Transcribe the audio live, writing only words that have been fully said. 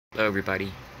Hello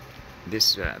everybody.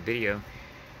 This video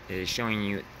is showing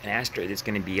you an asteroid that's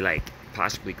going to be like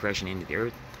possibly crashing into the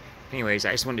Earth. Anyways,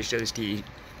 I just wanted to show this to you.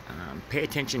 Pay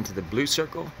attention to the blue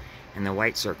circle and the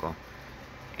white circle.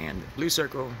 And the blue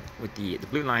circle with the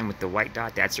blue line with the white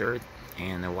dot, that's Earth.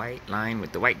 And the white line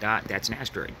with the white dot, that's an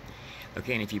asteroid.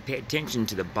 Okay, and if you pay attention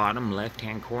to the bottom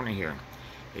left-hand corner here,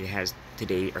 it has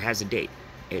today, or has a date.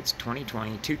 It's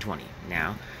 2020-220.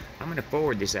 Now, I'm going to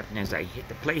forward this up, and as I hit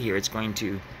the play here, it's going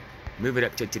to move it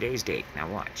up to today's date. Now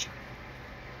watch.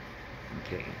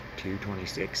 Okay,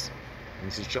 226. And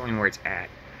this is showing where it's at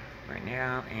right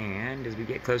now. And as we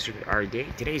get closer to our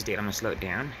date, today's date, I'm going to slow it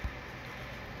down.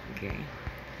 Okay,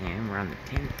 and we're on the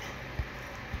 10th,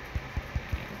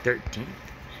 and 13th,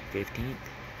 15th.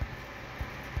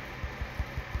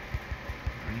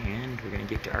 And we're going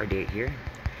to get to our date here.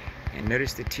 And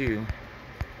notice the two,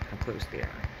 how close they are.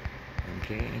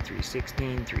 Okay,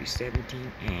 316,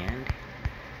 317, and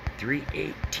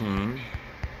 318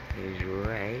 is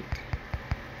right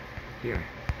here.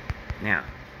 Now,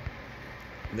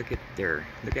 look at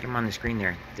them on the screen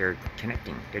there. They're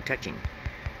connecting. They're touching.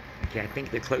 Okay, I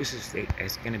think the closest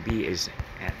it's going to be is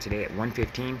at today at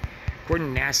 1:15.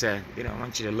 According to NASA, they don't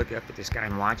want you to look up at the sky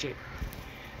and watch it.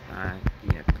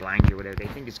 You know, blind you or whatever. They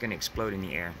think it's going to explode in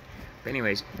the air. But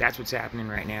anyways, that's what's happening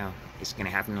right now. It's going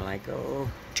to happen in like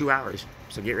 2 hours.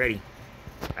 So get ready.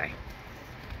 Bye.